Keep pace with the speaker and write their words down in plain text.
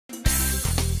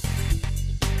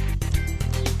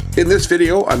In this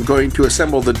video, I'm going to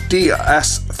assemble the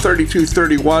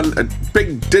DS3231, a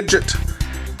big digit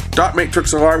dot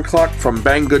matrix alarm clock from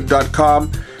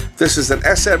Banggood.com. This is an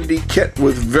SMD kit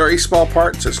with very small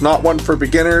parts. It's not one for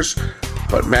beginners,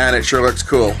 but man, it sure looks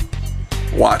cool.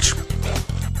 Watch.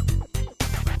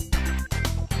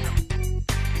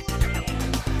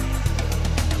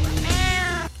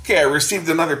 Okay, I received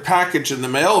another package in the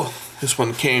mail. This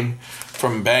one came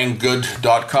from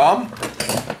Banggood.com.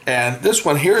 And this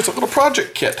one here is a little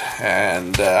project kit,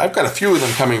 and I've got a few of them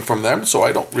coming from them, so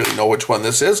I don't really know which one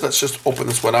this is. Let's just open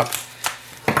this one up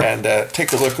and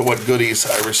take a look at what goodies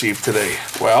I received today.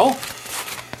 Well,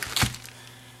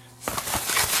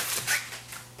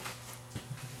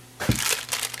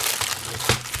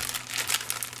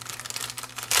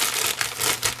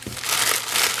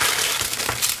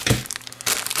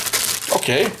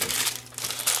 okay,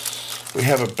 we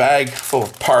have a bag full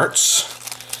of parts.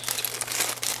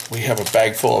 We have a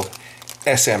bag full of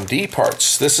SMD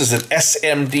parts. This is an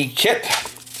SMD kit,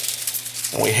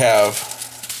 and we have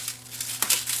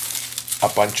a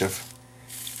bunch of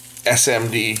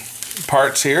SMD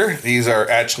parts here. These are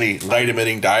actually light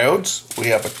emitting diodes. We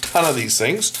have a ton of these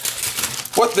things.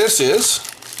 What this is,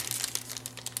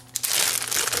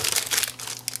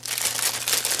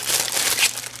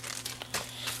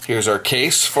 here's our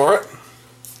case for it.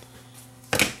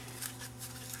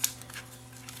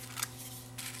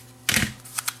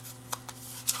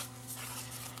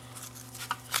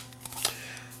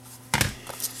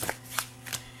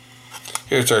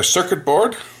 Here's our circuit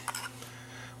board,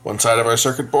 one side of our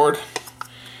circuit board.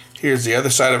 Here's the other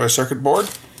side of our circuit board.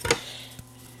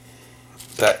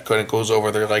 That kind of goes over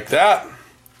there like that.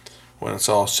 When it's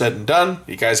all said and done,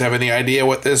 you guys have any idea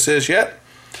what this is yet?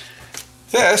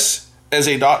 This is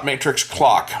a dot matrix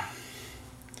clock.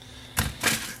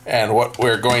 And what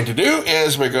we're going to do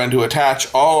is we're going to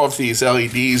attach all of these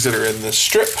LEDs that are in this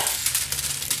strip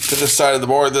to this side of the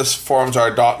board. This forms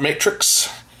our dot matrix.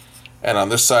 And on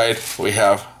this side, we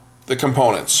have the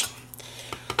components.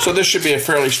 So this should be a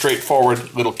fairly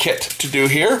straightforward little kit to do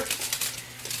here.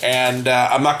 And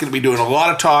I'm not going to be doing a lot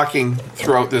of talking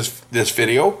throughout this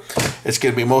video. It's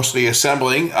going to be mostly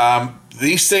assembling.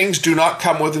 These things do not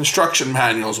come with instruction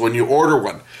manuals when you order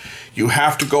one. You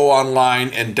have to go online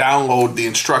and download the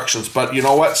instructions. But you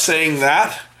know what? Saying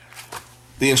that,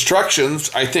 the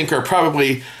instructions, I think, are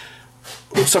probably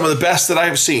some of the best that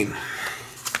I've seen.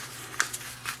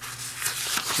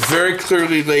 Very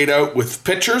clearly laid out with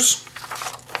pictures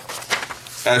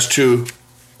as to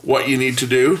what you need to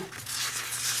do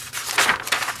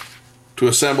to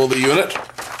assemble the unit.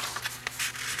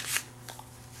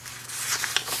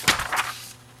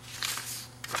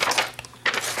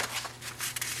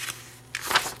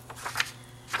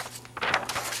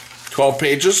 "12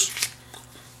 pages.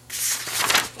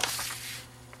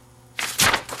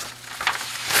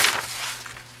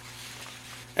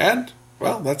 And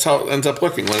well, that's how it ends up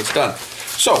looking when it's done.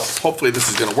 So, hopefully this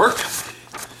is going to work.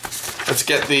 Let's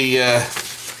get the,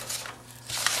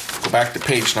 go back to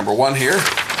page number 1 here.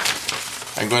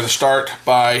 I'm going to start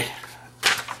by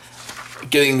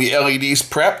getting the LEDs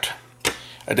prepped,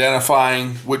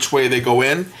 identifying which way they go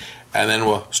in, and then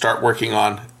we'll start working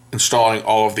on installing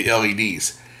all of the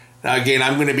LEDs. Now again,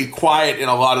 I'm going to be quiet in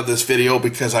a lot of this video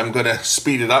because I'm going to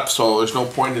speed it up, so there's no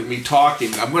point in me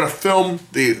talking. I'm going to film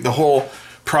the whole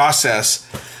process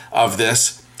of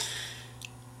this,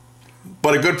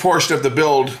 but a good portion of the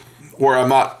build where I'm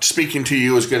not speaking to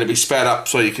you is going to be sped up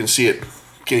so you can see it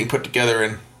getting put together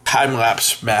in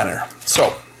time-lapse manner.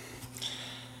 So,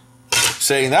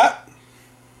 saying that,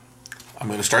 I'm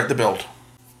going to start the build.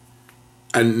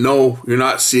 And no, you're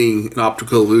not seeing an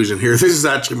optical illusion here. This is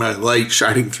actually my light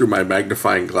shining through my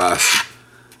magnifying glass.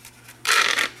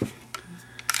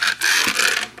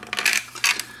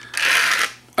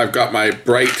 I've got my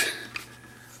bright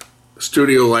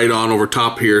studio light on over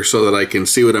top here so that I can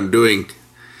see what I'm doing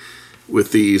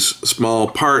with these small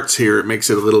parts here. It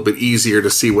makes it a little bit easier to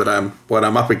see what I'm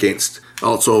up against.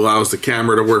 Also allows the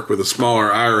camera to work with a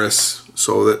smaller iris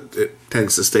so that it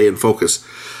tends to stay in focus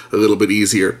a little bit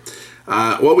easier.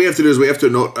 What we have to do is we have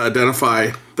to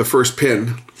identify the first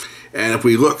pin, and if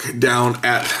we look down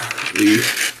at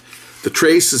the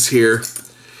traces here,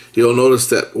 you'll notice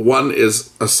that one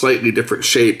is a slightly different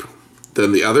shape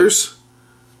than the others.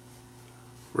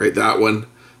 Right, that one,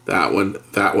 that one,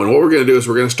 that one. What we're going to do is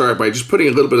we're going to start by just putting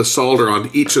a little bit of solder on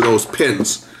each of those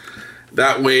pins.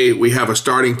 That way we have a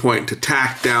starting point to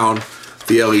tack down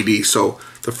the LED. So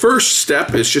the first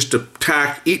step is just to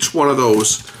tack each one of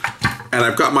those, and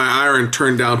I've got my iron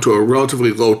turned down to a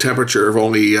relatively low temperature of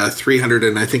only 300,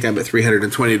 and I think I'm at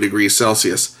 320 degrees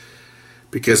Celsius,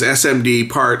 because SMD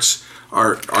parts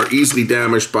are easily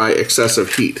damaged by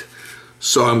excessive heat.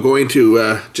 So I'm going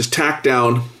to just tack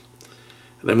down,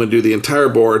 and I'm going to do the entire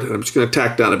board, and I'm just going to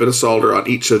tack down a bit of solder on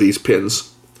each of these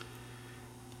pins,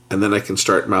 and then I can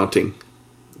start mounting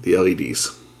the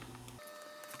LEDs.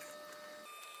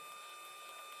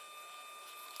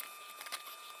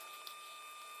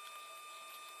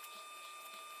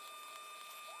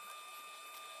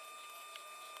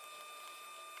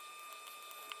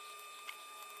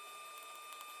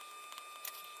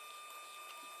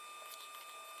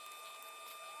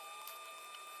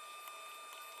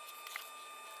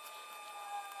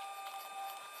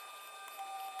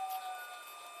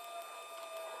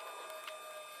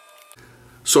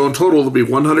 So in total, there'll be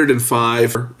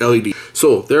 105 LEDs.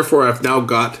 So therefore, I've now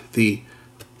got the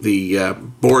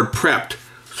board prepped,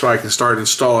 so I can start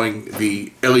installing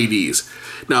the LEDs.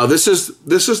 Now this is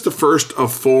the first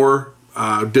of 4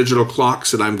 digital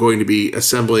clocks that I'm going to be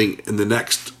assembling in the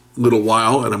next little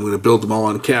while, and I'm going to build them all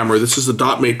on camera. This is the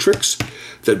dot matrix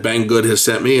that Banggood has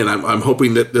sent me, and I'm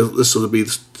hoping that this will be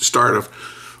the start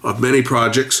of many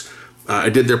projects. I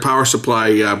did their power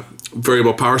supply.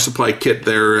 Variable power supply kit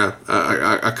there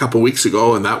a couple weeks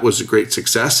ago, and that was a great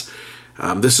success.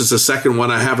 This is the second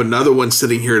one. I have another one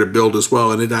sitting here to build as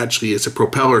well, and it actually is a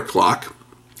propeller clock.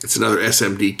 It's another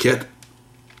SMD kit,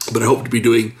 but I hope to be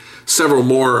doing several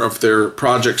more of their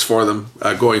projects for them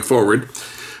going forward.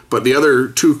 But the other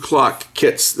 2 clock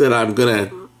kits that I'm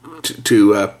going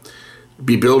to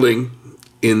be building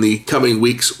in the coming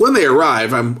weeks, when they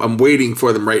arrive, I'm waiting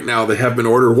for them right now. They have been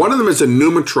ordered. One of them is a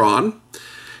Numatron.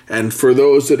 And for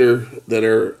those that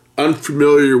are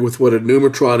unfamiliar with what a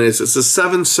Numatron is, it's a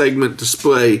 7-segment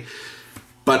display,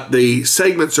 but the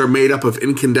segments are made up of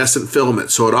incandescent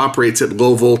filament, so it operates at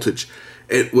low voltage.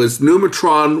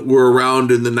 Numatron were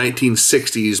around in the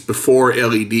 1960s, before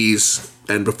LEDs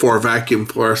and before vacuum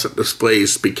fluorescent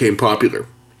displays became popular.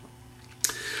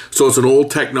 So it's an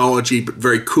old technology, but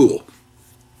very cool.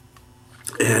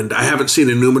 And I haven't seen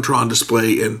a Numatron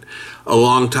display in a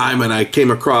long time, and I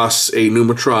came across a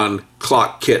Numatron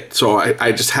clock kit, so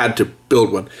I just had to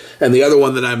build one. And the other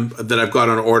one that I've got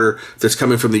on order that's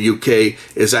coming from the UK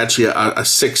is actually a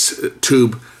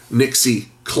 6-tube Nixie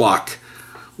clock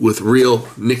with real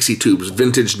Nixie tubes,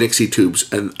 vintage Nixie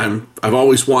tubes. And I've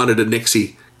always wanted a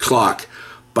Nixie clock,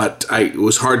 but it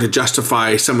was hard to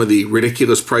justify some of the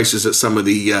ridiculous prices that some of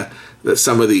the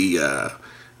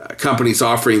companies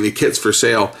offering the kits for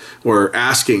sale were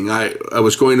asking. I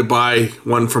was going to buy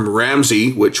one from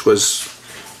Ramsey, which was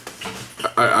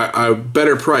a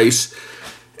better price,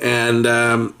 and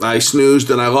I snoozed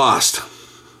and I lost.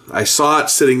 I saw it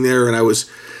sitting there, and I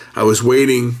was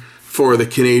waiting for the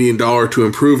Canadian dollar to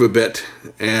improve a bit,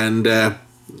 and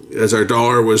as our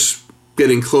dollar was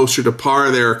getting closer to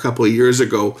par there a couple of years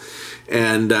ago,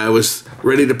 and I was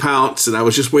ready to pounce, and I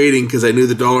was just waiting because I knew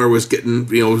the dollar was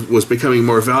was becoming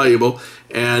more valuable.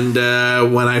 And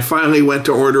when I finally went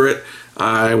to order it,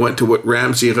 I went to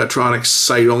Ramsey Electronics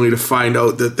site only to find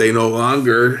out that they no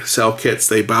longer sell kits.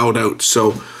 They bowed out.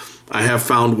 So I have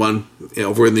found one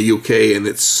over in the UK, and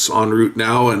it's en route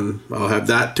now, and I'll have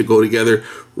that to go together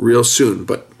real soon.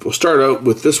 But we'll start out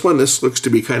with this one. This looks to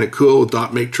be kind of cool.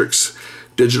 Dot matrix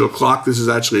digital clock. This is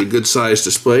actually a good size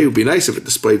display. It would be nice if it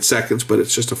displayed seconds, but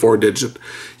it's just a 4-digit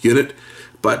unit.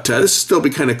 But this will still be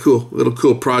kind of cool. A little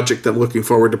cool project. I'm looking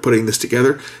forward to putting this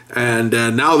together. And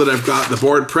now that I've got the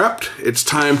board prepped, it's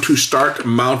time to start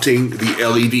mounting the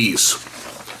LEDs.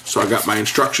 So I got my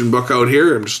instruction book out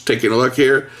here. I'm just taking a look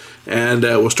here, and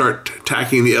we'll start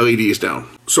tacking the LEDs down.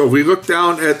 So if we look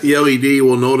down at the LED,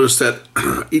 we'll notice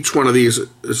that each one of these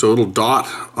is a little dot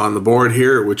on the board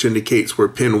here, which indicates where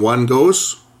pin 1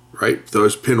 goes, right?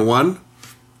 There's pin 1,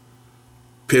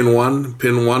 pin 1,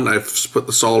 pin 1. I've put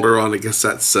the solder on. I guess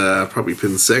that's probably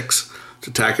pin 6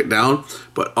 to tack it down.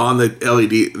 But on the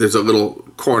LED, there's a little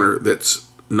corner that's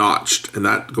notched, and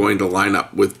that's going to line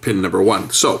up with pin number 1.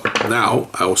 So now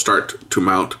I will start to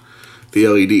mount the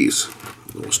LEDs.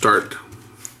 We'll start.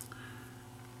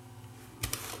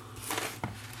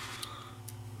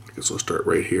 I guess I'll start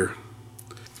right here.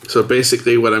 So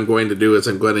basically what I'm going to do is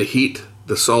I'm going to heat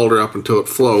the solder up until it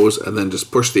flows, and then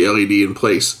just push the LED in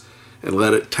place and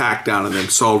let it tack down, and then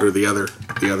solder the other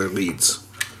leads.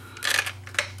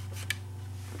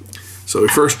 So we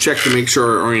first check to make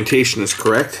sure our orientation is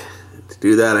correct. To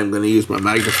do that, I'm going to use my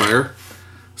magnifier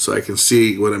so I can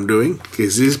see what I'm doing,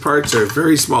 because these parts are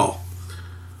very small.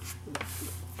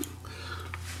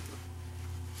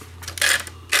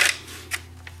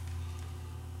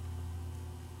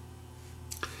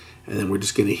 And then we're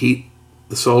just going to heat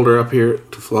the solder up here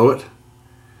to flow it,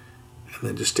 and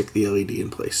then just stick the LED in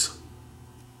place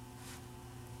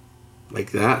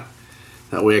like that.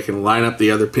 That way I can line up the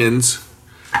other pins,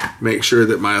 make sure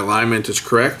that my alignment is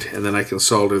correct, and then I can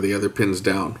solder the other pins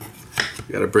down.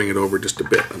 You gotta bring it over just a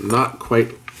bit. I'm not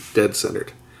quite dead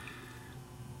centered.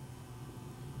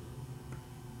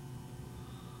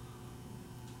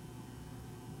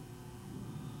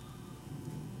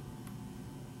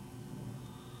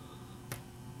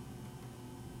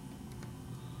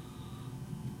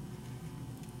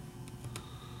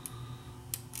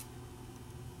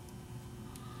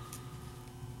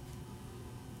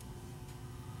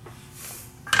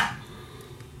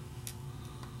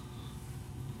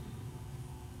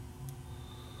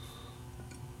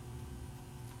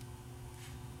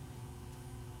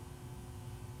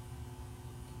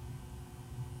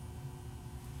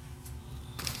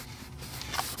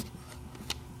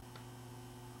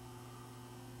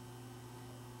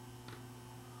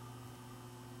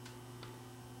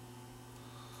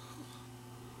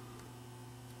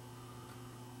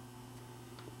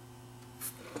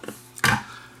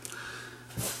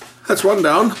 That's one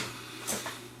down.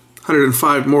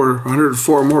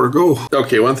 104 more to go.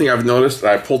 Okay, one thing I've noticed,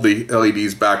 I pulled the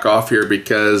LEDs back off here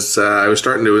because I was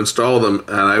starting to install them,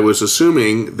 and I was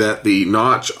assuming that the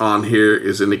notch on here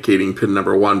is indicating pin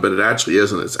number 1, but it actually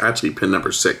isn't. It's actually pin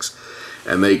number 6,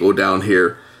 and they go down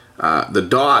here. The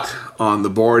dot on the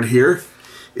board here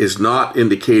is not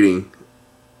indicating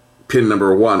pin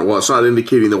number 1. Well, it's not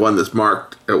indicating the one that's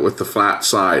marked with the flat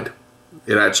side.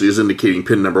 It actually is indicating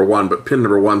pin number 1, but pin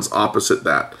number 1's opposite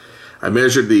that. I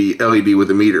measured the LED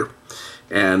with a meter,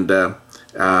 and they're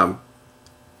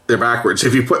backwards.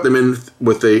 If you put them in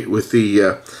with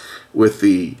the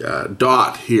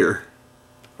dot here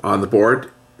on the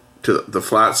board to the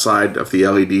flat side of the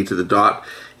LED to the dot,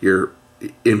 you're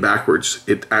in backwards.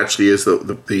 It actually is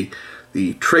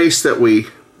the trace that we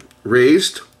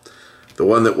raised, the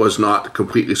one that was not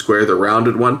completely square, the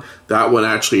rounded one. That one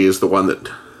actually is the one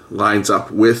that lines up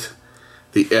with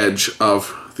the edge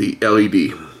of the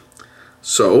LED.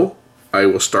 So I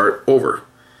will start over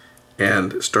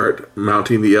and start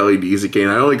mounting the LEDs again.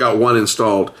 I only got one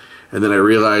installed, and then I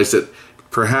realized that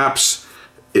perhaps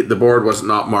the board was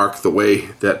not marked the way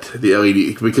that the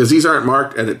LED, because these aren't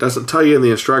marked, and it doesn't tell you in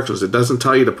the instructions. It doesn't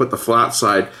tell you to put the flat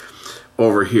side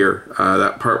over here.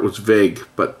 That part was vague,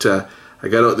 but I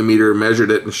got out the meter,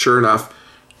 measured it, and sure enough,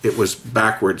 it was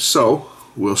backwards. So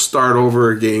we'll start over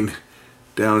again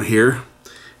down here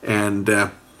and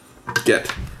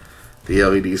get the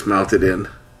LEDs mounted in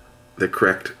the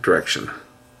correct direction.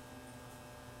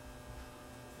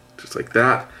 Just like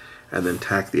that, and then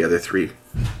tack the other 3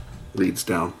 leads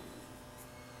down.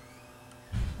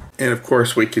 And of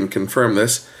course we can confirm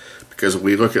this because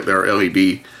we look at our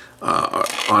LED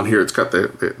on here. It's got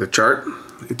the chart,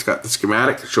 it's got the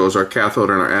schematic, it shows our cathode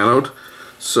and our anode.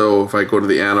 So if I go to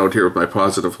the anode here with my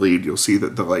positive lead, you'll see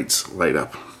that the lights light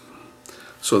up.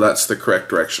 So that's the correct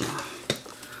direction.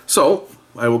 So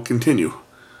I will continue.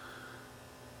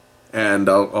 And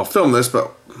I'll film this,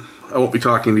 but I won't be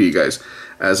talking to you guys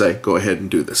as I go ahead and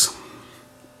do this.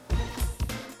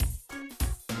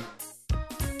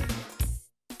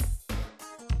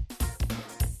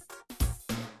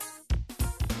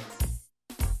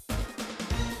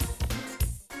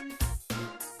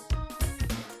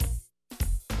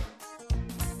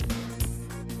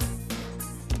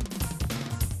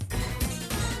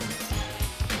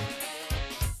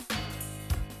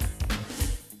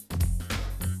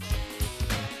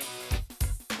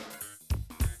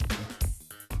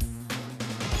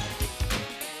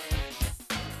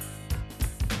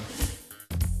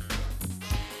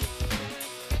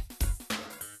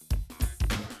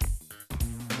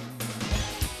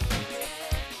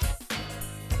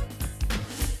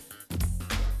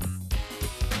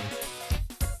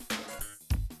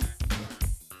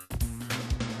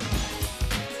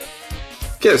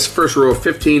 Get this first row of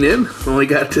 15 in. Only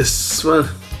got this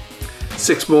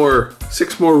 6 more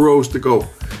rows to go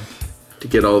to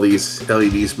get all these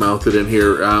LEDs mounted in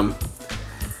here.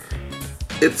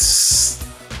 It's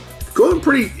going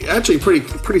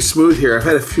pretty smooth here. I've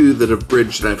had a few that have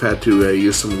bridged, and I've had to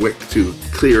use some wick to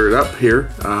clear it up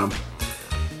here.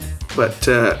 But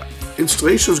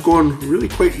installation is going really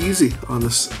quite easy on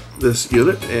this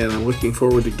unit, and I'm looking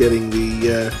forward to getting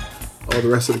all the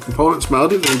rest of the components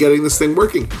mounted and getting this thing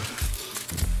working.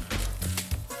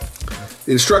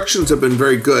 The instructions have been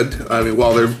very good. I mean,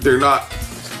 while they're not,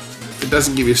 it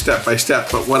doesn't give you step by step,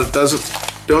 but what it doesn't,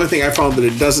 the only thing I found that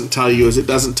it doesn't tell you is it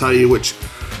doesn't tell you which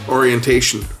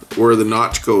orientation where the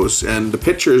notch goes, and the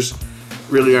pictures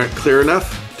really aren't clear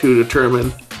enough to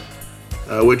determine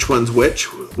which one's which.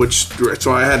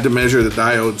 So I had to measure the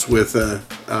diodes with a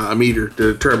meter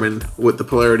to determine what the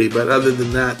polarity. But other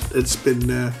than that, it's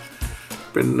been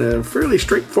been fairly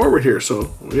straightforward here,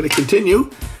 so we're going to continue,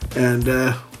 and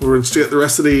we're going to get the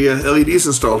rest of the LEDs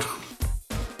installed.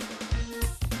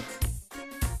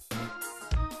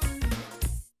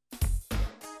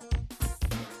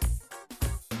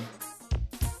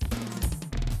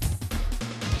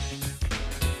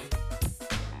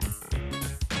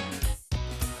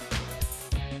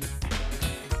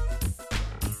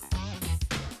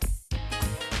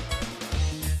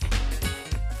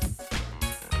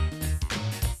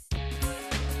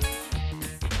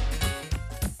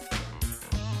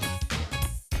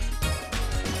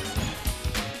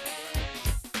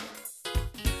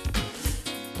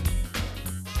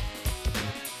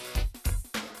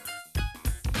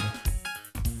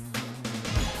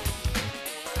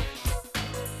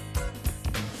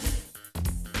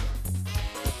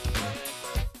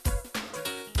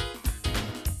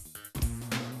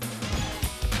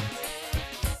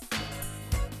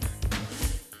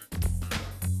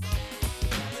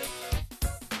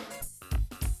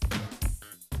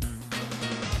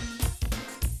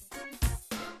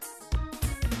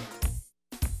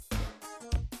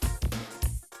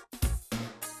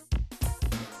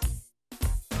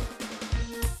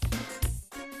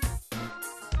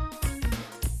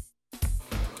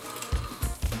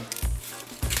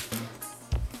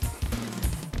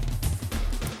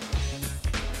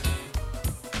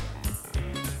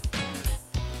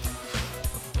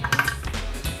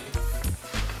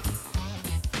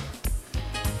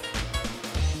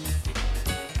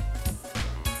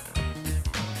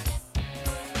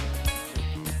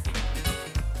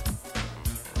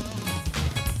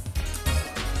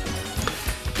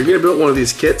 If you're going to build one of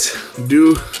these kits,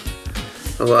 do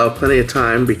allow plenty of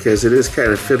time, because it is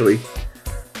kind of fiddly,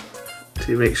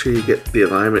 to make sure you get the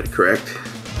alignment correct.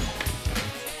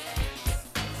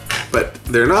 But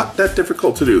they're not that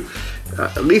difficult to do.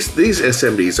 At least these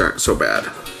SMDs aren't so bad,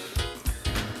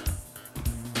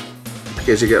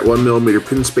 because you got 1mm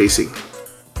pin spacing.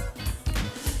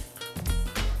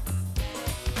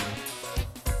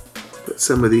 But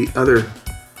some of the other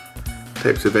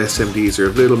types of SMDs are a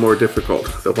little more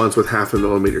difficult. The ones with 0.5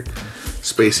 mm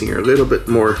spacing are a little bit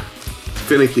more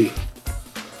finicky.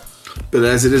 But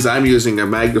as it is, I'm using a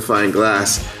magnifying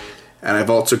glass, and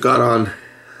I've also got on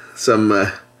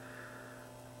some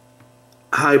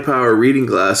high power reading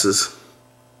glasses,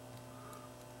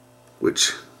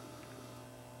 which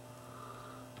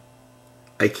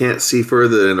I can't see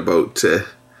further than about a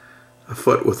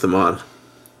foot with them on.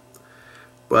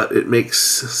 But it makes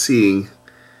seeing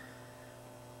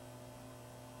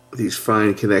these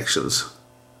fine connections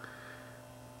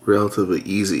relatively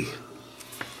easy.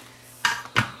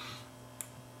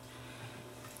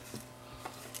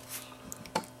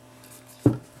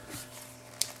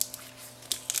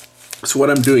 So what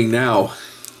I'm doing now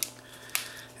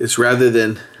is, rather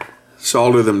than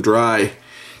solder them dry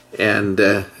and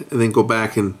then go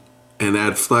back and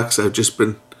add flux, I've just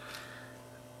been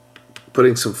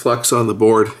putting some flux on the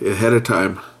board ahead of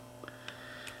time.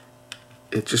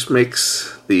 It just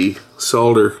makes the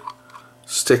solder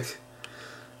stick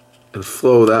and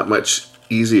flow that much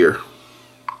easier.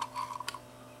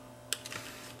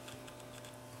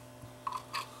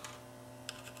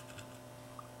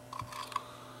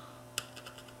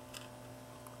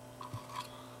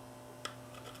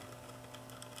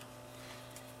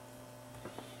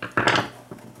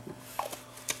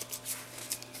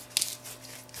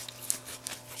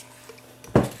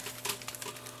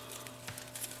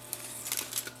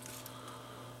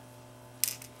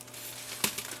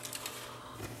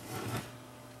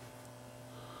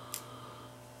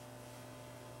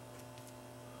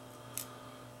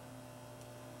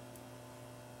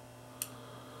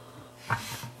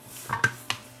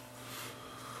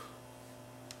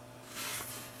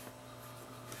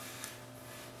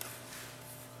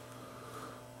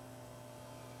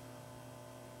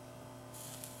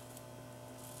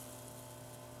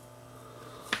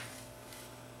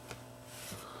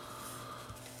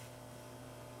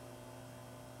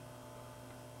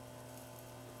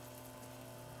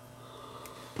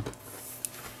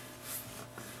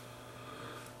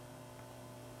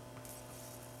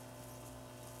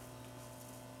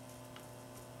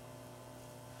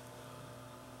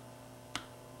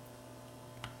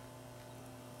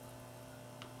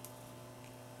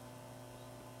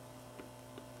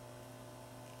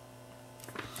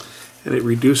 And it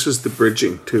reduces the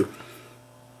bridging too,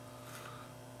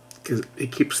 because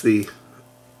it keeps the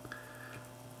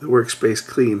workspace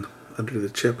clean under the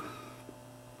chip.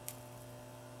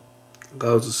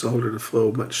 Allows the solder to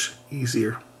flow much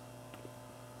easier.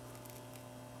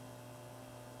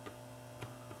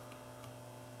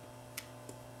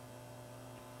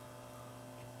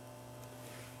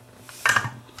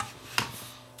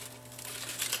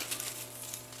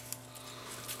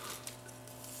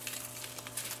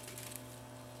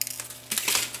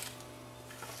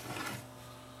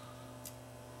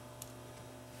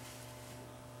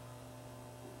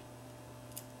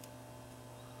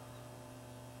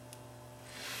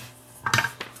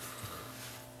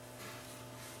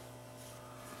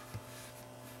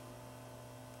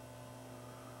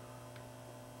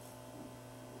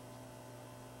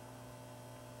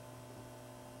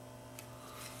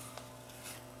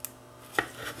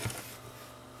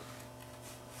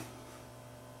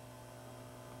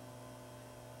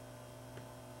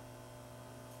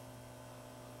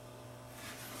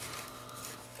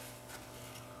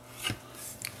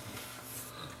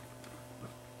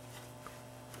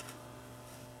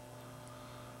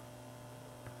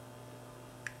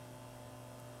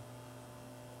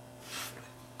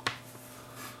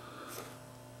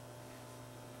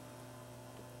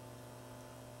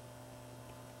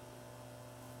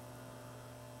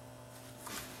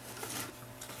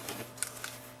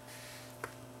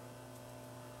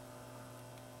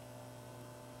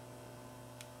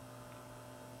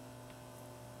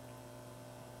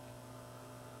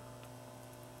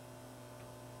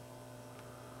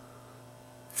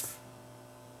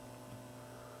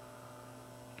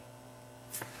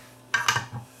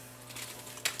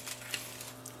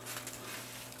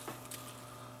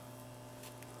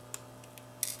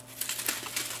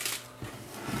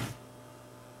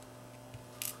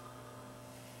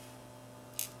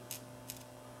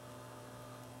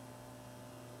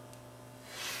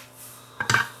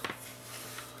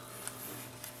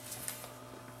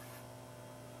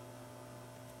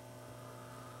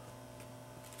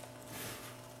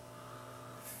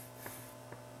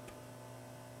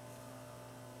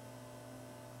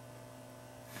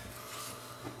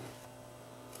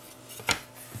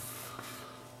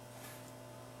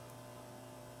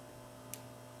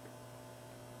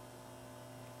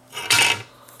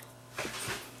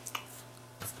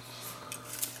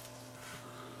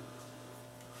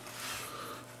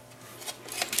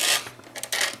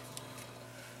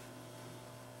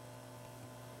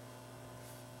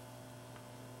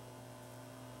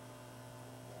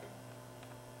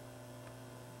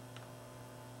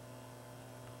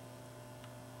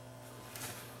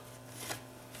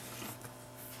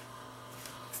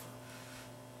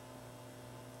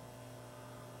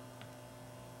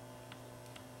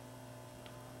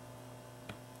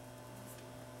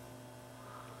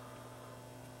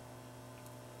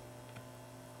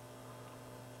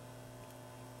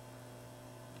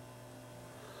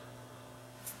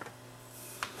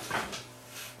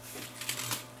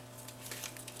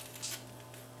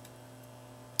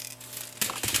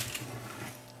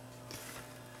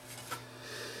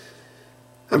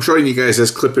 I'm showing you guys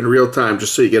this clip in real time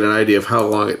just so you get an idea of how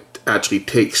long it actually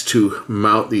takes to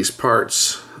mount these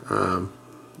parts.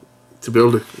 To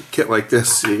build a kit like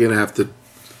this, you're gonna have to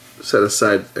set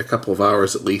aside a couple of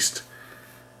hours at least.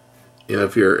 You know,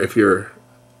 if you're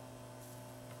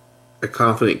a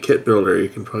confident kit builder, you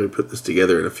can probably put this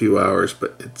together in a few hours,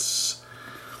 but it's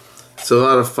a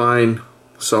lot of fine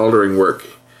soldering work,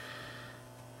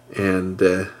 and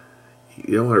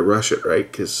you don't want to rush it, right?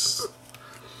 Because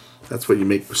that's when you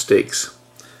make mistakes.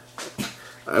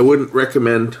 I wouldn't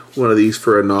recommend one of these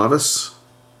for a novice.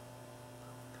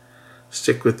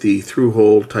 Stick with the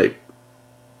through-hole type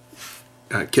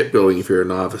kit building if you're a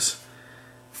novice.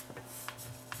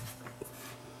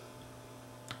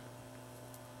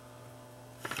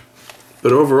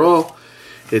 But overall,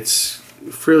 it's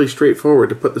fairly straightforward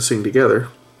to put this thing together.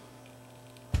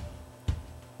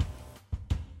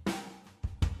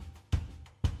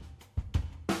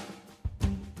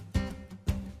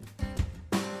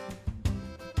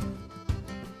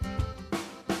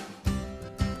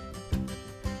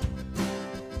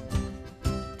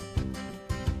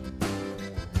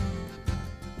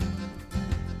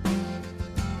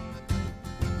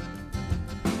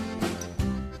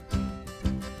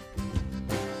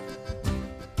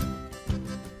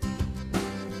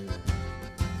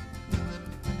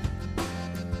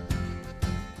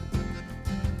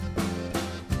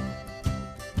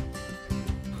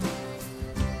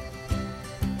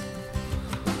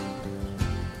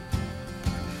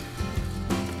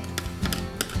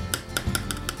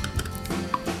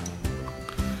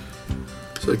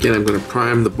 So again, I'm going to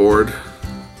prime the board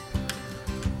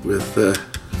with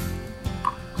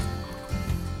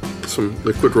some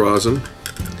liquid rosin,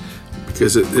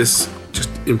 because this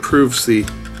just improves the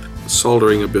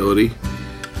soldering ability.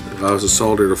 It allows the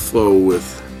solder to flow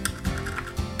with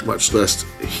much less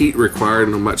heat required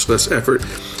and much less effort.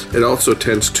 It also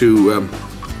tends to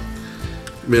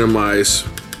minimize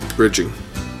bridging.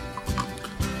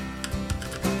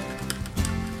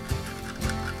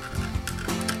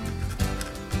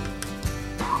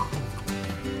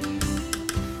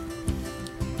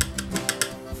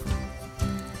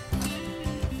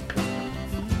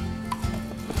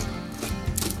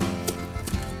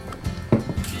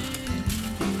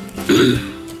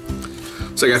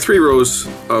 So I got 3 rows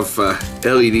of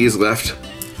LEDs left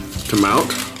to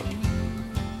mount.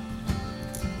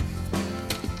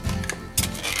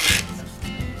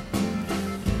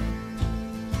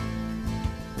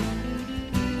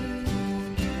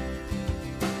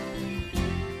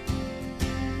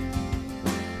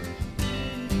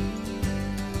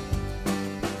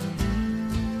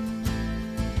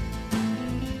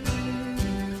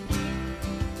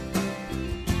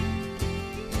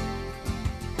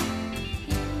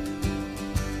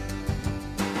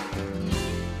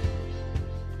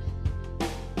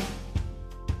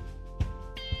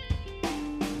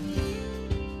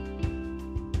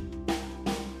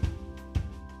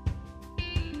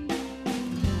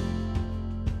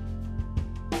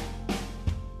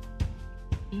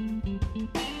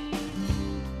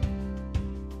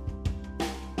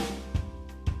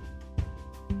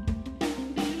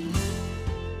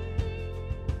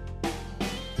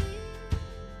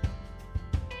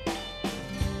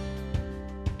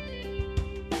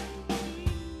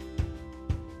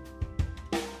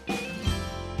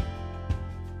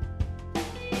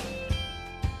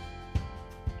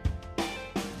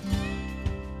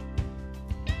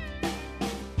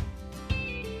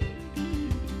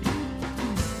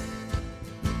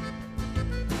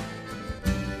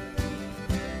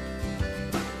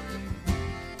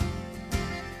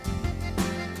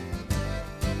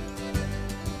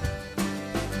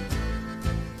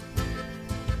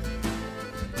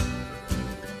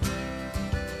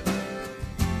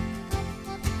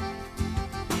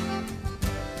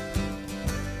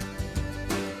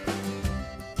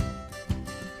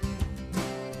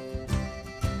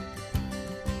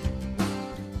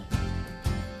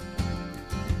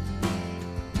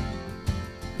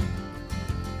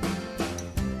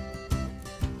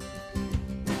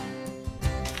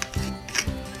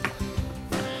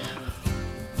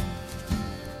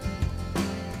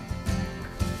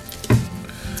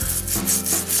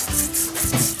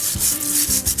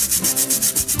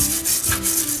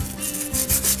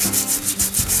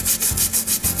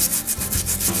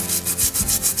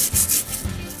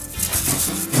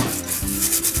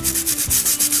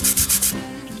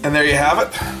 And there you have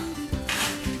it.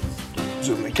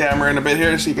 Zoom the camera in a bit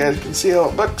here so you guys can see how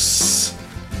it looks.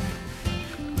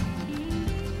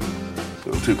 A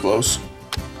little too close.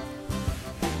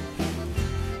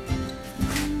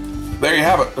 There you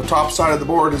have it. The top side of the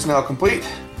board is now complete.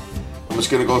 I'm just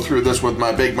going to go through this with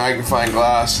my big magnifying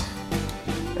glass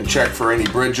and check for any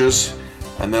bridges,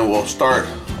 and then we'll start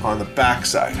on the back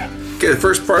side. Okay, the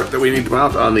first part that we need to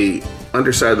mount on the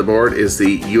underside of the board is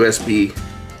the USB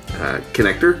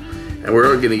connector, and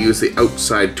we're going to use the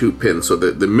outside 2 pins. So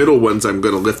the middle ones, I'm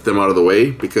going to lift them out of the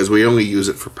way because we only use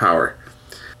it for power.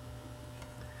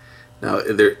 Now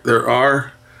there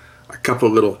are a couple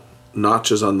little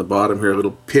notches on the bottom here,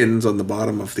 little pins on the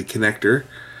bottom of the connector,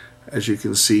 as you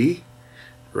can see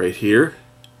right here,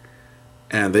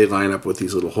 and they line up with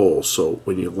these little holes. So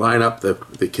when you line up the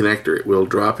connector, it will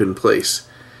drop in place,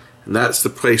 and that's the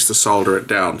place to solder it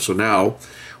down. So now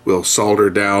we'll solder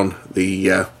down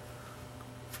the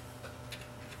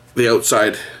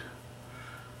outside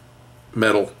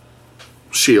metal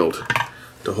shield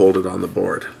to hold it on the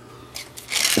board.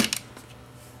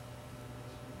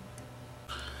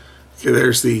 Okay,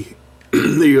 there's the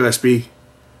USB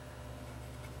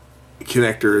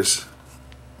connector is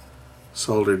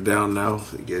soldered down now.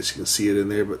 I guess you can see it in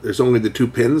there, but there's only the 2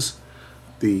 pins.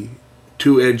 The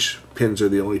 2 edge pins are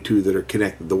the only 2 that are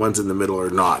connected. The ones in the middle are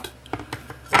not,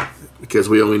 because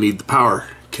we only need the power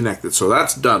connected. So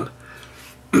that's done.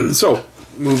 So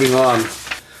moving on.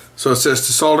 So it says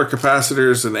to solder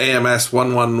capacitors and AMS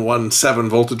 1117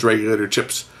 voltage regulator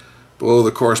chips below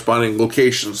the corresponding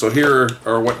location. So here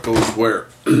are what goes where.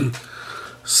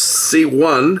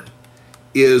 C1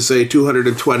 is a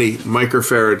 220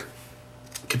 microfarad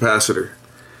capacitor,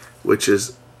 which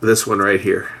is this one right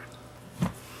here.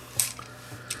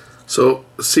 So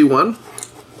C1,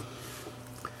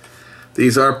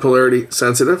 these are polarity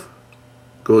sensitive,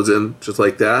 goes in just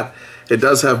like that. It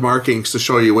does have markings to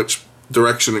show you which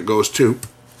direction it goes to.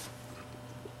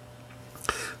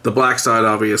 The black side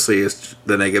obviously is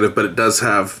the negative, but it does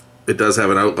have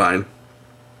an outline.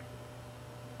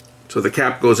 So the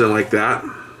cap goes in like that.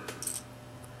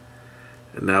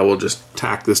 And now we'll just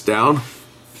tack this down.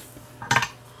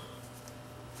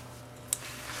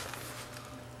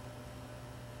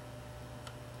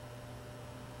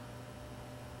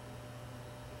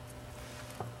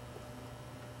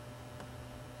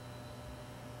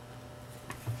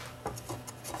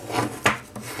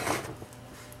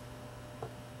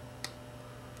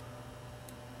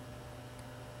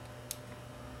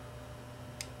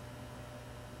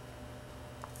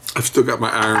 I've still got my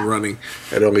iron running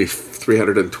at only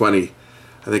 320.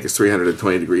 I think it's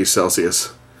 320 degrees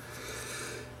Celsius.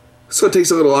 So it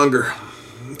takes a little longer.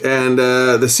 And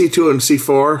the C2 and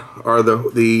C4 are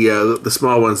the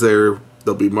small ones there.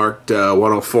 They'll be marked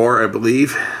 104, I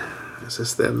believe. Is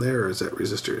this them there, or is that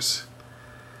resistors?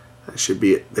 That should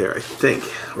be it there, I think.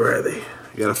 Where are they?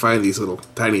 You gotta find these little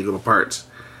tiny little parts.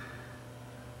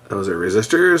 Those are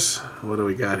resistors. What do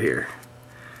we got here?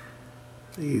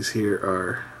 These here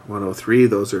are 103,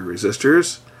 those are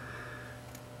resistors.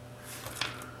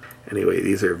 Anyway,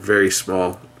 these are very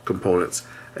small components.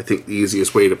 I think the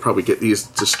easiest way to probably get these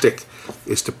to stick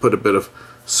is to put a bit of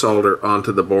solder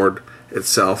onto the board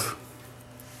itself,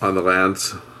 on the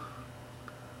lands,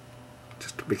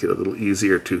 just to make it a little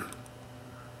easier to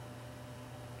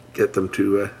get them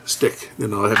to stick.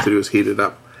 Then all I have to do is heat it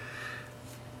up.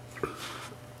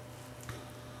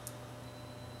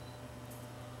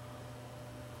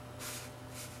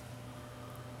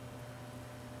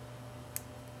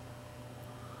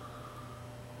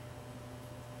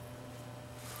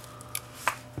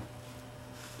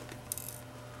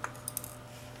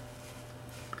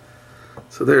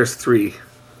 So there's 3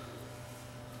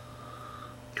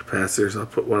 capacitors. I'll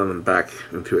put one of them back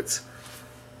into its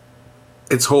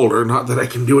holder. Not that I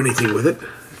can do anything with it.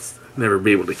 Never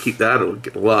be able to keep that. It'll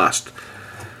get lost.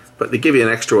 But they give you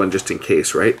an extra one just in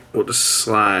case, right? We'll just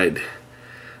slide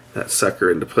that sucker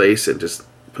into place and just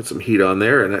put some heat on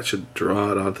there, and that should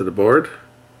draw it onto the board.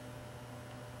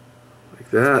 Like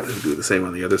that. And do the same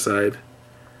on the other side.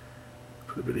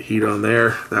 Put a bit of heat on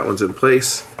there. That one's in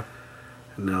place.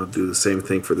 And now do the same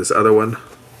thing for this other one.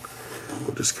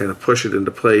 We'll just kind of push it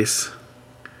into place.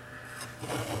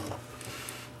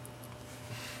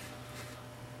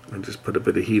 And just put a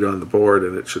bit of heat on the board,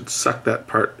 and it should suck that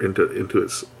part into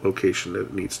its location that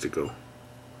it needs to go.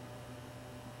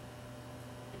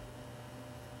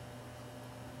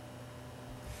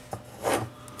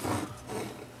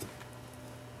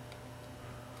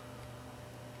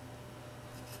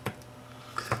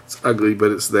 It's ugly,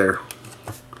 but it's there.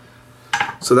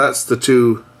 So that's the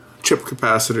 2 chip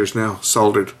capacitors now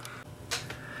soldered.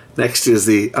 Next is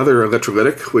the other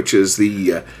electrolytic, which is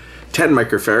the 10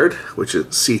 microfarad, which is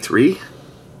C3.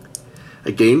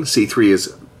 Again, C3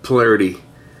 is polarity.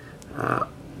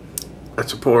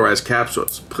 That's a polarized cap, so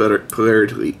it's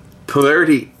polarity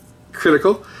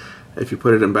critical. If you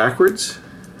put it in backwards,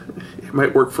 it It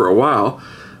might work for a while,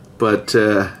 but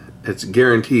it's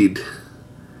guaranteed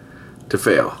to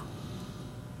fail.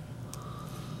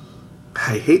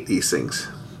 I hate these things.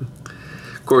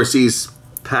 Of course, these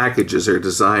packages are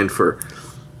designed for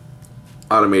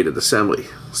automated assembly,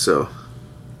 so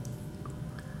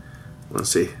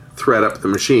once they thread up the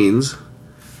machines,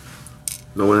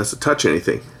 no one has to touch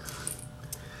anything.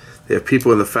 They have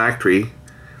people in the factory,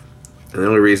 and the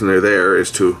only reason they're there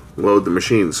is to load the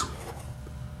machines.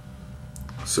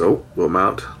 So we'll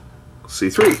mount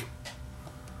C3.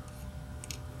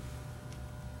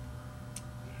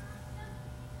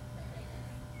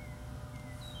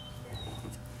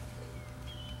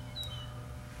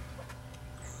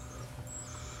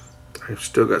 I've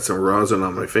still got some rosin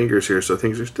on my fingers here, so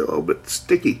things are still a little bit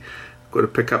sticky. Go to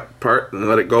pick up a part and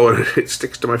let it go, and it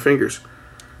sticks to my fingers.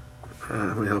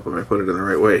 Let me help if I put it in the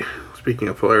right way. Speaking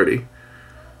of polarity,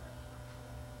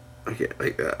 I can't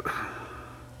like that.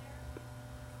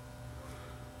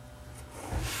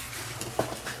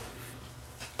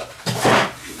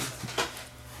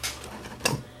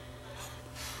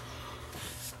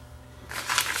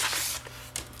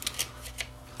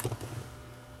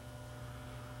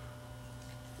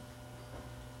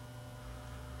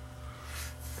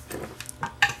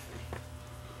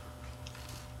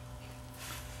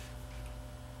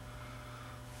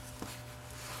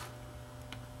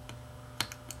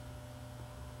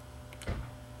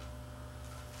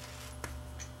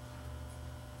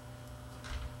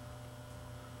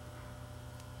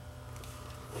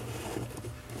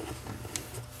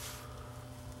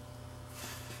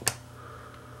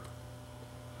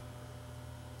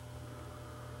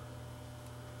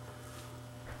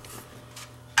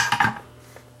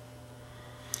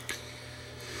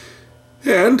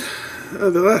 And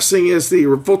the last thing is the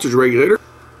voltage regulator,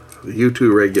 the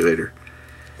U2 regulator,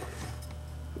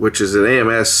 which is an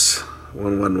AMS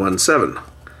 1117.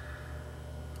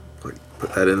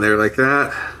 Put that in there like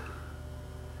that.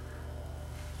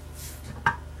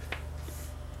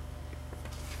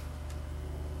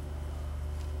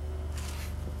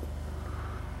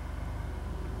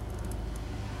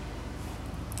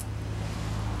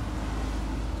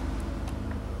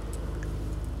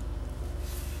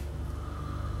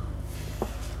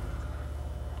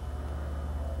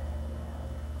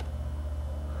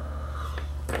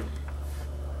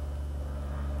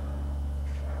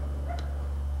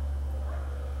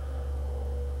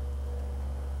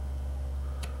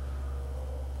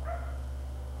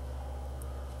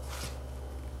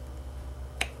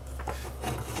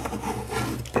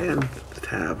 And the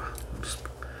tab. Just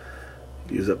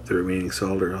use up the remaining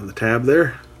solder on the tab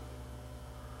there.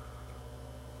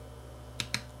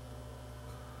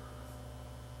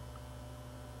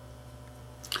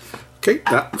 Okay,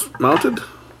 that's mounted.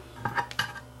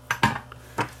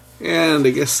 And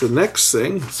I guess the next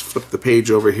thing, let's flip the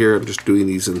page over here. I'm just doing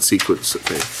these in sequence that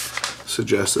they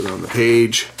suggested on the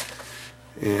page.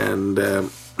 And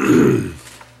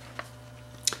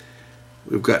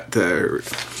we've got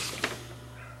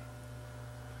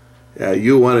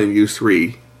U1 and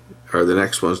U3 are the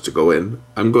next ones to go in.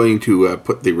 I'm going to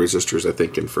put the resistors, I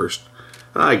think, in first.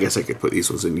 I guess I could put these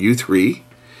ones in. U3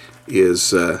 is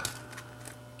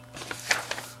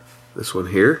this one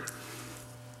here.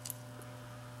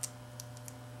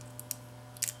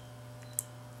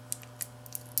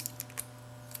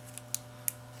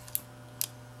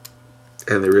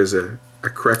 And there is a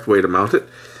correct way to mount it.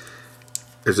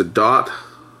 There's a dot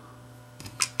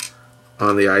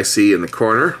on the IC in the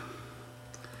corner.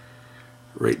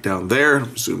 Right down there.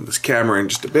 Zoom this camera in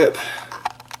just a bit.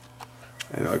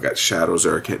 I know I got shadows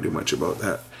there, I can't do much about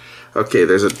that. Okay,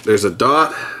 there's a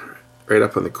dot right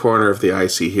up on the corner of the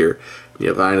IC here.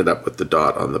 You line it up with the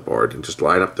dot on the board and just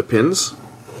line up the pins.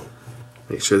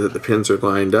 Make sure that the pins are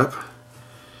lined up.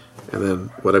 And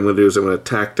then what I'm going to do is I'm going to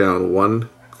tack down one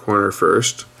corner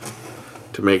first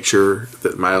to make sure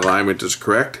that my alignment is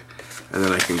correct, and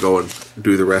then I can go and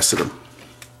do the rest of them.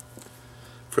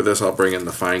 For this, I'll bring in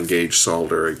the fine gauge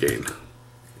solder again.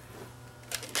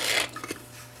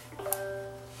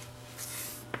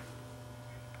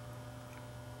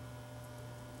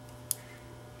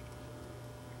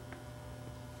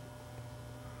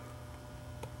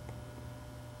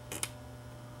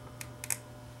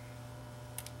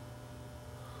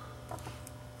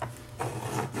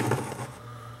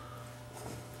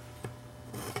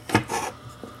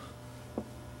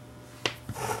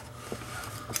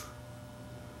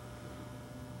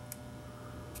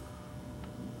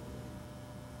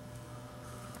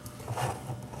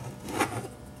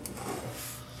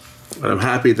 But I'm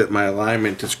happy that my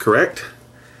alignment is correct,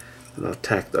 and I'll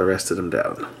tack the rest of them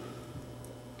down.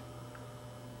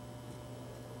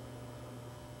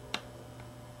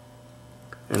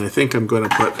 And I think I'm going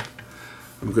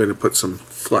to put some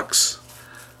flux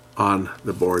on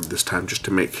the board this time, just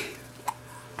to make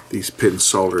these pins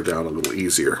solder down a little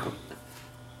easier.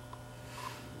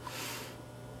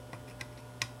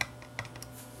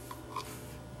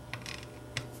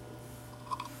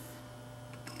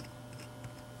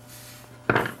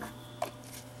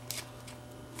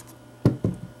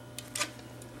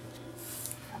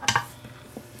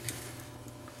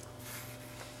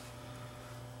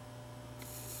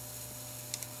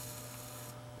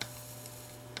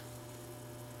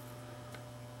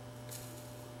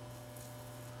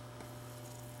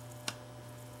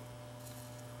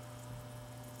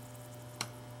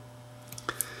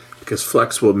 Because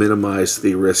flux will minimize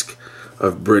the risk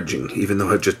of bridging. Even though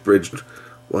I've just bridged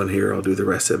one here, I'll do the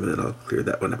rest of it and I'll clear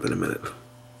that one up in a minute.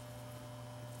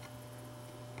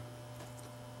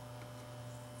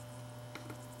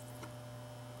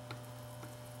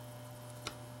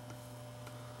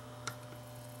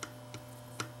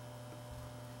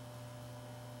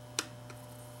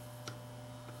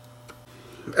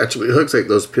 Actually, it looks like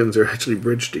those pins are actually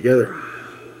bridged together.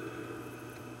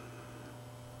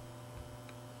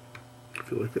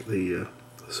 If you look at the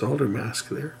solder mask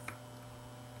there.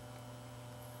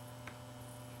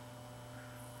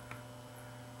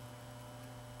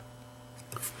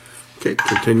 Okay,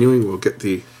 continuing, we'll get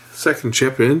the second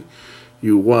chip in,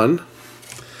 U1.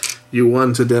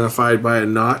 U1's identified by a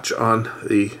notch on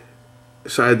the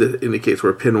side that indicates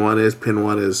where pin 1 is. Pin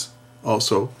 1 is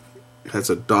also has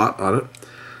a dot on it.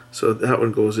 So that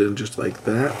one goes in just like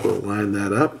that. We'll line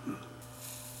that up.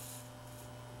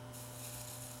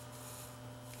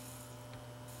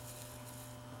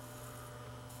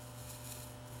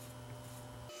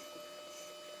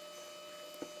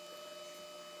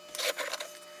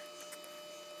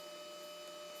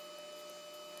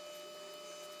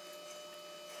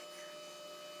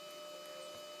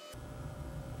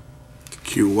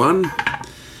 Q1.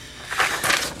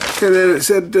 And then it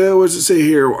said, what does it say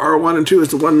here? R1 and 2 is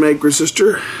the 1 meg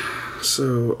resistor.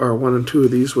 So R1 and 2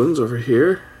 of these ones over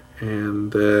here.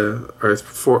 And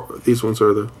these ones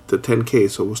are the 10K.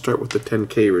 So we'll start with the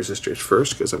 10K resistors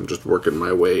first, because I'm just working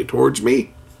my way towards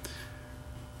me.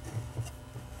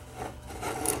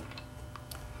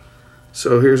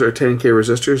 So here's our 10K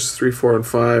resistors, 3, 4, and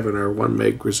 5, and our 1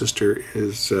 meg resistor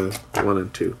is 1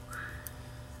 and 2.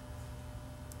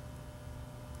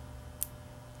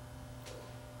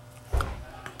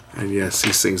 And yes,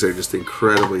 these things are just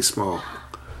incredibly small.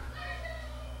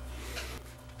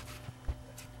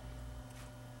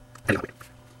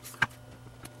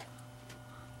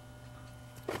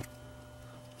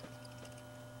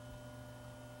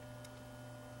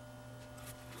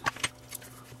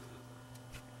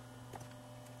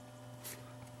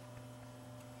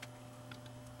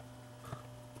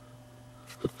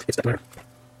 It's that matter.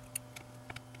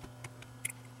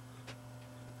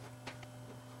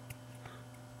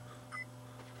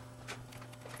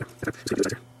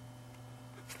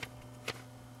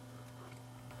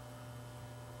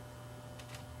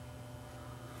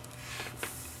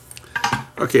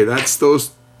 Okay, that's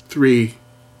those 3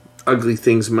 ugly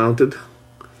things mounted.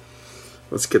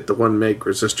 Let's get the 1 meg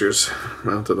resistors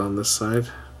mounted on this side.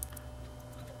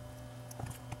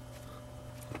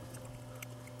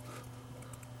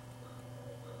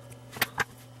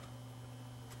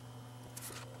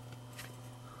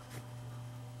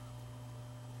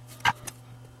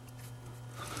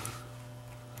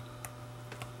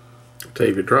 I'll tell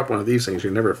you, if you drop one of these things,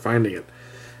 you're never finding it,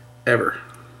 ever.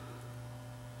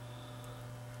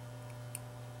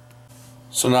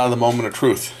 So now the moment of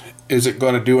truth. Is it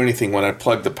going to do anything when I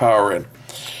plug the power in?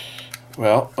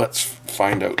 Well, let's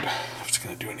find out if it's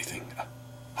going to do anything.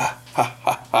 Ha, ha,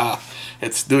 ha, ha.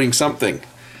 It's doing something.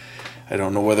 I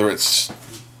don't know whether it's...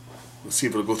 Let's see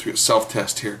if it'll go through its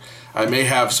self-test here. I may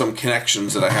have some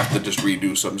connections that I have to just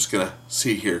redo, so I'm just going to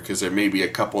see here, because there may be a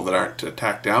couple that aren't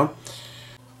tacked down.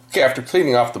 Okay, after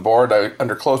cleaning off the board,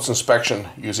 under close inspection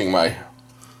using my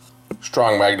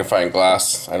strong magnifying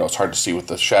glass, I know it's hard to see with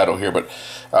the shadow here, but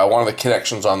one of the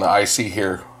connections on the IC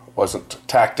here wasn't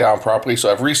tacked down properly,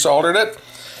 so I've resoldered it.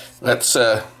 Let's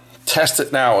test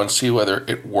it now and see whether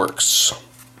it works.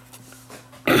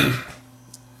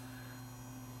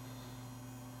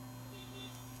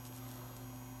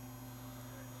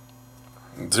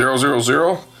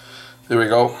 000. There we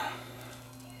go.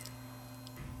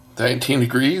 19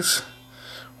 degrees.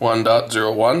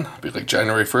 1.01. Be like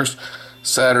January 1st.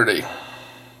 Saturday.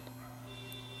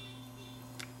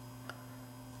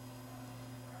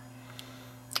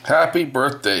 Happy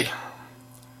birthday.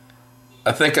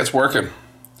 I think it's working.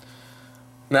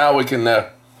 Now we can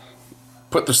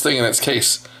put this thing in its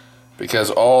case because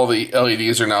all the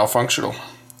LEDs are now functional.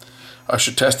 I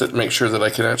should test it and make sure that I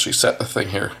can actually set the thing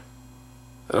here.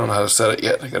 I don't know how to set it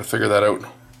yet. I gotta figure that out.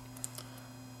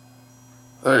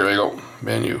 There we go.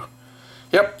 Menu.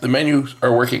 Yep, the menus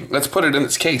are working. Let's put it in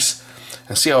its case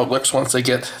and see how it looks once I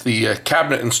get the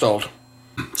cabinet installed.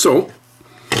 So,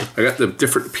 I got the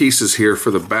different pieces here for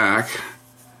the back.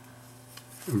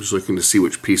 I'm just looking to see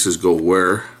which pieces go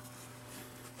where.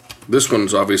 This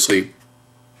one's obviously,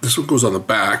 this one goes on the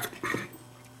back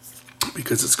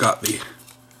because it's got the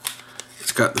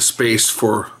space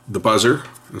for the buzzer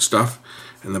and stuff,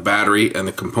 and the battery and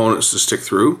the components to stick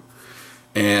through.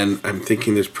 And I'm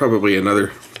thinking there's probably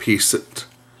another piece that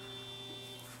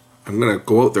I'm gonna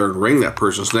go out there and wring that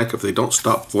person's neck if they don't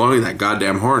stop blowing that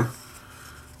goddamn horn.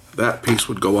 That piece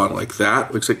would go on like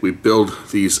that. Looks like we build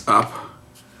these up.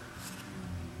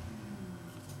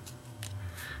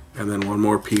 And then one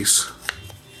more piece.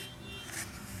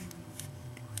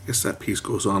 I guess that piece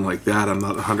goes on like that. I'm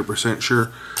not 100%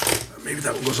 sure. Maybe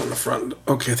that one goes on the front.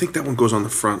 Okay, I think that one goes on the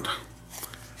front.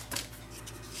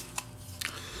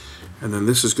 And then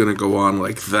this is going to go on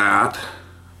like that.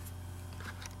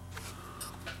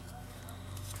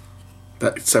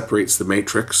 That separates the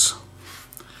matrix.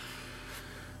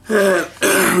 And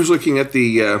I was looking at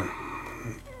the,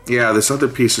 yeah, this other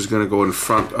piece is going to go in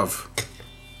front of,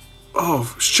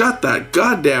 oh, shut that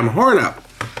goddamn horn up.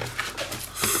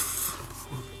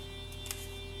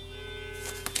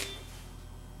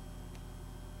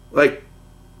 Like,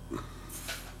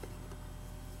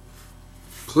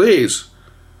 please,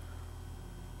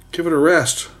 give it a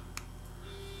rest.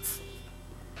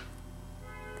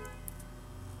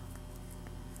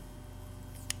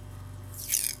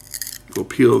 We'll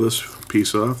peel this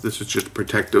piece off. This is just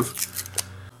protective.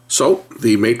 So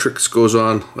the matrix goes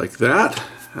on like that.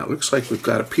 Now it looks like we've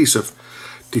got a piece of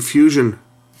diffusion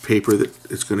paper that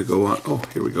is going to go on. Oh,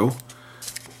 here we go.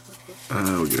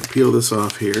 We're going to peel this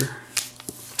off here.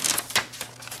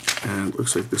 And it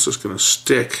looks like this is going to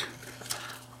stick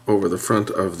over the front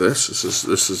of this.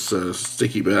 This is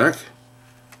sticky back.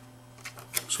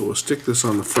 So we'll stick this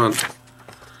on the front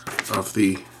of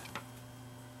the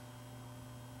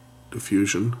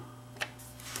diffusion.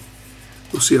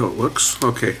 We'll see how it looks.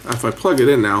 Okay, if I plug it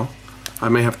in now, I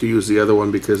may have to use the other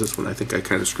one because this one, I think I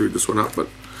kind of screwed this one up, but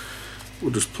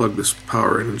we'll just plug this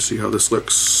power in and see how this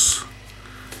looks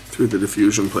through the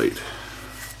diffusion plate.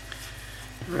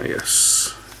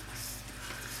 Yes.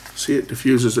 See, it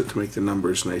diffuses it to make the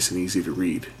numbers nice and easy to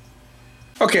read.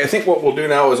 Okay, I think what we'll do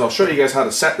now is I'll show you guys how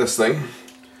to set this thing.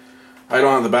 I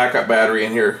don't have the backup battery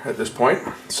in here at this point,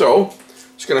 so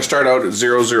it's going to start out at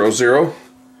 000,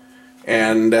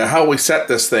 and how we set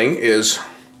this thing is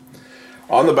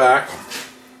on the back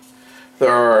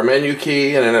there are a menu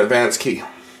key and an advance key.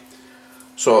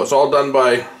 So it's all done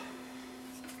by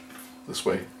this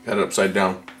way, got it upside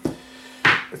down.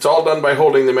 It's all done by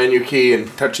holding the menu key and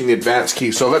touching the advance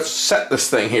key. So let's set this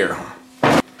thing here.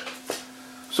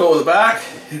 So the back,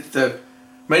 the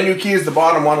menu key is the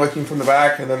bottom one looking from the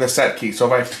back, and then the set key.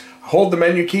 So if I hold the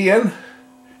menu key in,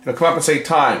 it'll come up and say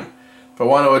time. If I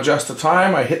want to adjust the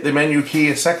time, I hit the menu key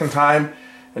a second time,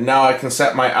 and now I can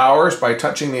set my hours by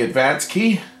touching the advance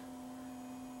key.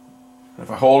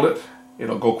 If I hold it,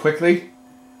 it'll go quickly.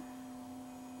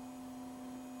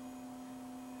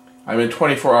 I'm in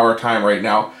 24-hour time right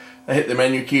now. I hit the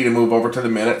menu key to move over to the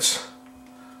minutes.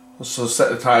 So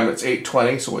set the time, it's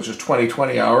 8:20, so which is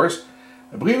 20 hours.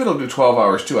 I believe it'll do 12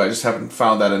 hours too. I just haven't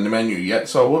found that in the menu yet.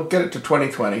 So we'll get it to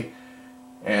 2020,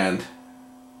 and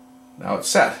now it's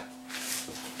set.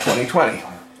 2020.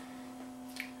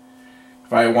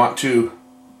 If I want to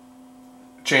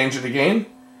change it again,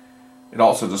 it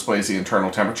also displays the internal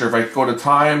temperature. If I go to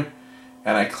time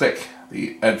and I click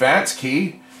the advance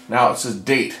key, now it says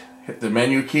date. Hit the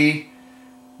menu key,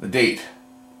 the date.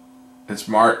 It's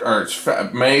marked, or it's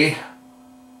May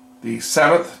the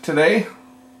 7th today.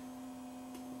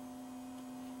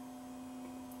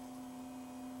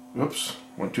 Oops,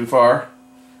 went too far.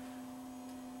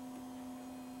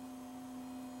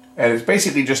 And it's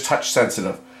basically just touch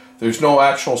sensitive. There's no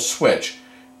actual switch.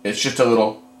 It's just a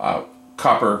little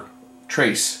copper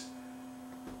trace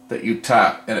that you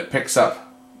tap and it picks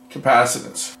up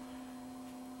capacitance.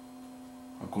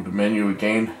 I'll go to menu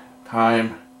again,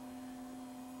 time,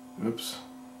 oops,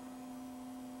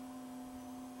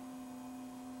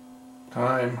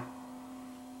 time,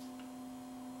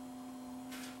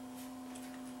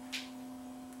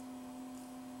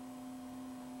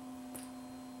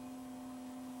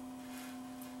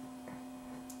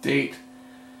 date,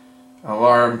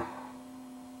 alarm,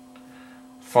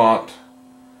 font,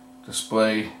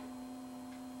 display.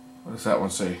 What does that one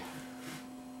say?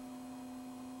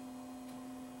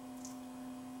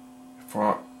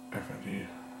 font, FFD,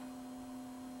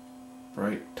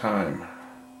 bright, time,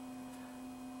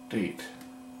 date,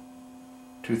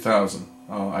 2000.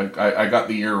 Oh, I got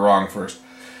the year wrong first.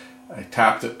 I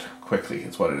tapped it quickly,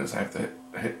 it's what it is. I have to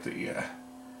hit the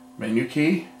menu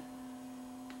key,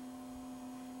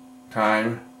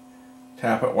 time,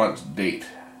 tap it once, date.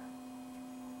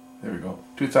 There we go,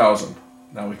 2000.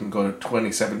 Now we can go to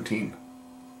 2017.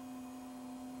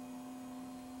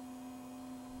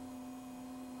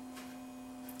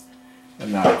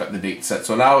 And now I've got the date set.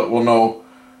 So now it will know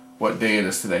what day it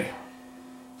is today.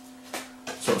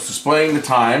 So it's displaying the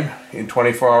time in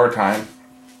 24-hour time.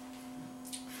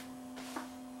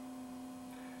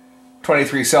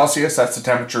 23 Celsius, that's the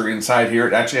temperature inside here.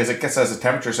 It actually has, I guess, has a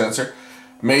temperature sensor.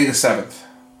 May the 7th,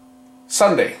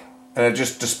 Sunday. And it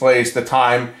just displays the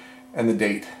time and the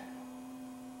date.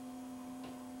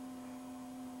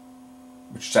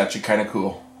 Which is actually kind of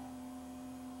cool.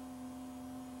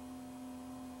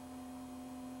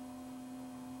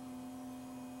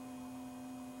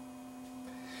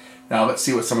 Now let's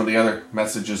see what some of the other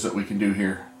messages that we can do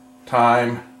here.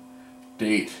 Time,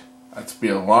 date, that's be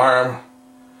alarm.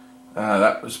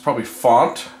 That was probably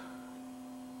font.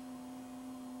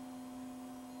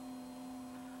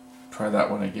 Try that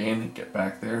one again, get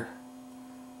back there.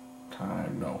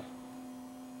 Time, no.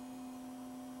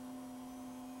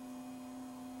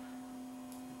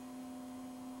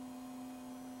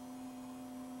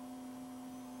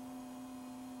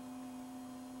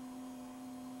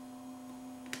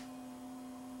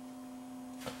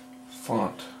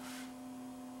 Font,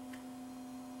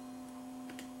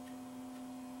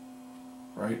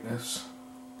 brightness,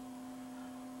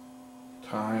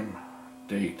 time,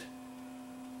 date,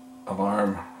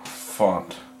 alarm,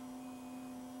 font.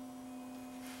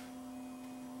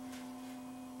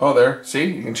 Oh, there, see,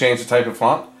 you can change the type of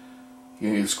font. You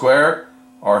can use square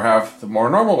or have the more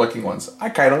normal looking ones. I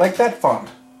kind of like that font.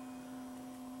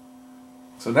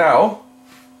 So now,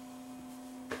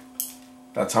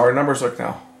 that's how our numbers look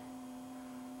now.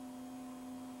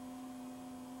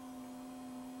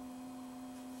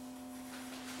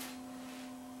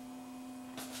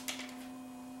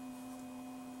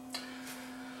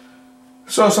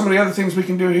 So some of the other things we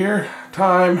can do here,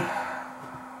 time,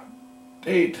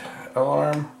 date,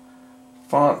 alarm,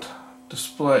 font,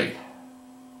 display.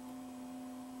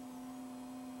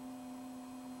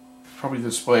 Probably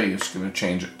display is going to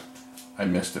change it. I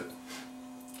missed it.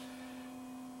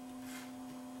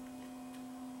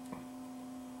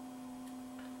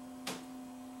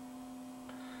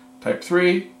 Type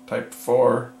 3, type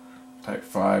 4, type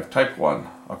 5, type 1.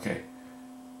 Okay.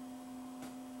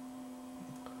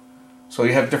 So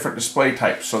you have different display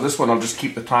types. So this one I'll just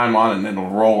keep the time on and then it'll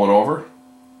roll it over.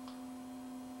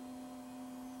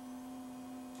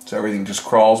 So everything just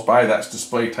crawls by. That's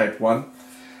display type 1.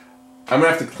 I'm going to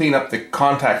have to clean up the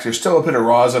contacts. There's still a bit of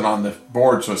rosin on the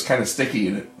board, so it's kind of sticky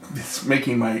and it's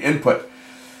making my input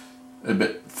a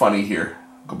bit funny here.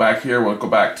 Go back here, we'll go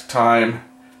back to time,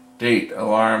 date,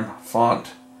 alarm,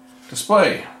 font,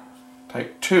 display.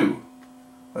 Type 2.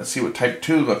 Let's see what type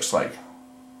 2 looks like.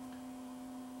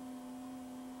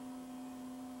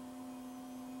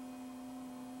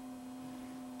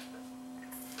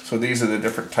 So these are the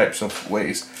different types of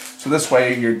ways. So this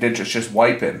way your digits just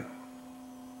wipe in.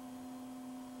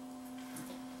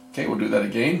 Okay, we'll do that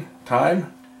again.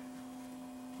 Time,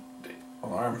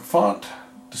 alarm, font,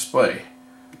 display.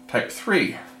 Type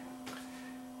 3.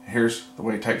 Here's the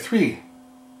way type 3.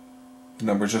 The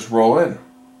numbers just roll in.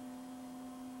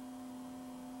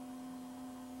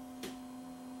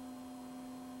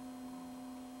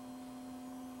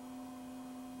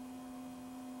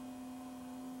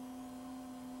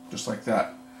 Just like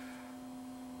that.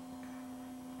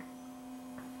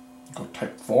 Go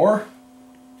type 4.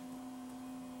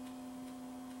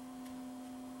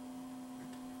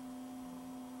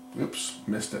 Oops,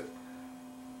 missed it.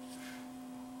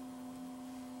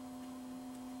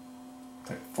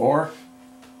 Type 4.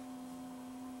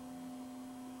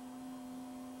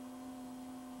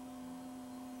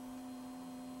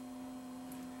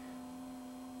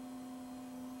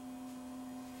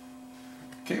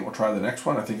 Okay, we'll try the next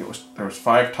one. I think there was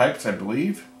 5 types, I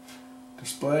believe.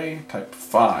 Display, type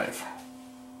 5.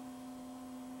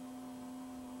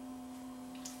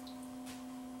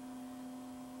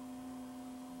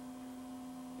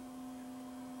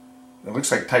 It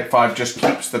looks like type 5 just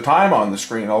keeps the time on the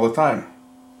screen all the time.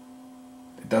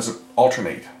 It doesn't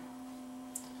alternate.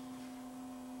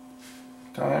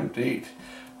 Time, date,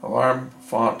 alarm,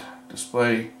 font,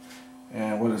 display,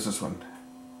 and what is this one?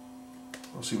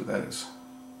 We'll see what that is.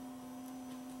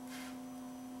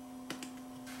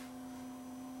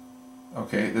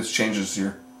 Okay, this changes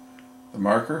your the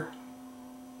marker.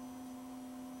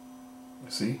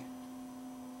 See?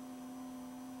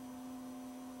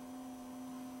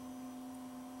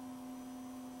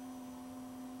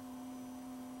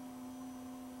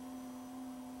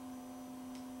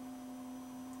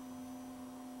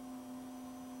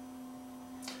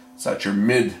 So that's your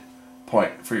mid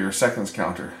point for your seconds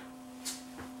counter.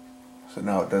 So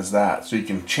now it does that. So you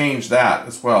can change that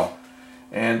as well.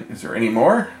 And is there any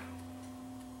more?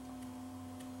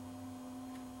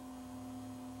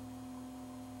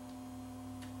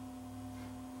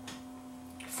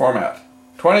 Format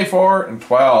 24 and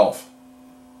 12.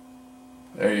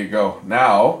 There you go.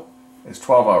 Now it's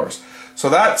 12 hours. So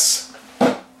that's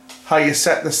how you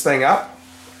set this thing up.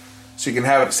 So you can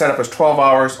have it set up as 12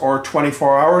 hours or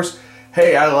 24 hours.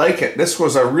 Hey, I like it. This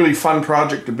was a really fun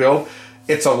project to build.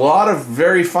 It's a lot of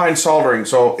very fine soldering.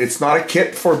 So it's not a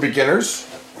kit for beginners.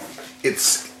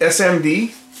 It's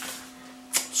SMD.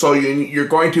 So you're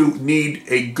going to need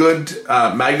a good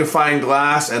magnifying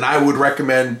glass, and I would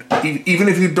recommend, even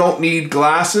if you don't need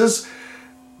glasses,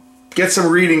 get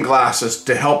some reading glasses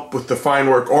to help with the fine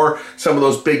work, or some of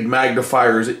those big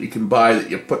magnifiers that you can buy that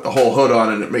you put the whole hood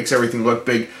on and it makes everything look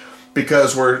big.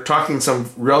 Because we're talking some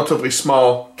relatively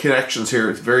small connections here,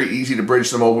 it's very easy to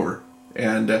bridge them over.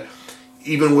 And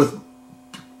even with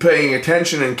paying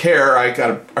attention and care, I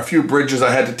got a few bridges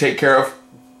I had to take care of.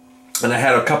 And I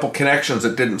had a couple connections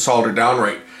that didn't solder down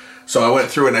right. So I went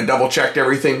through and I double checked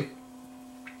everything.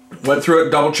 Went through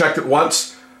it, double checked it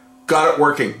once, got it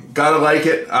working. Gotta like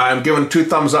it. I'm giving 2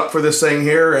 thumbs up for this thing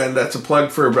here, and that's a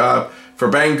plug for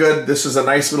Banggood. This is a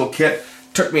nice little kit.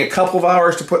 Took me a couple of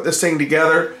hours to put this thing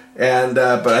together, and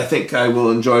but I think I will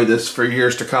enjoy this for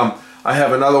years to come. I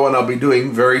have another one I'll be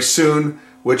doing very soon,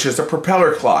 which is a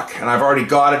propeller clock, and I've already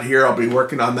got it here. I'll be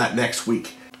working on that next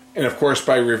week. And of course,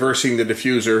 by reversing the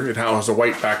diffuser, it now has a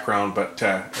white background, but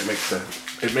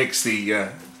it makes the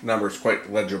numbers quite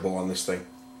legible on this thing.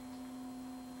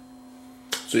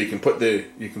 So you can put the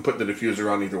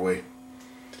diffuser on either way.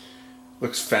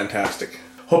 Looks fantastic.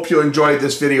 Hope you enjoyed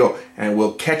this video, and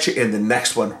we'll catch you in the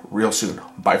next one real soon.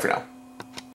 Bye for now.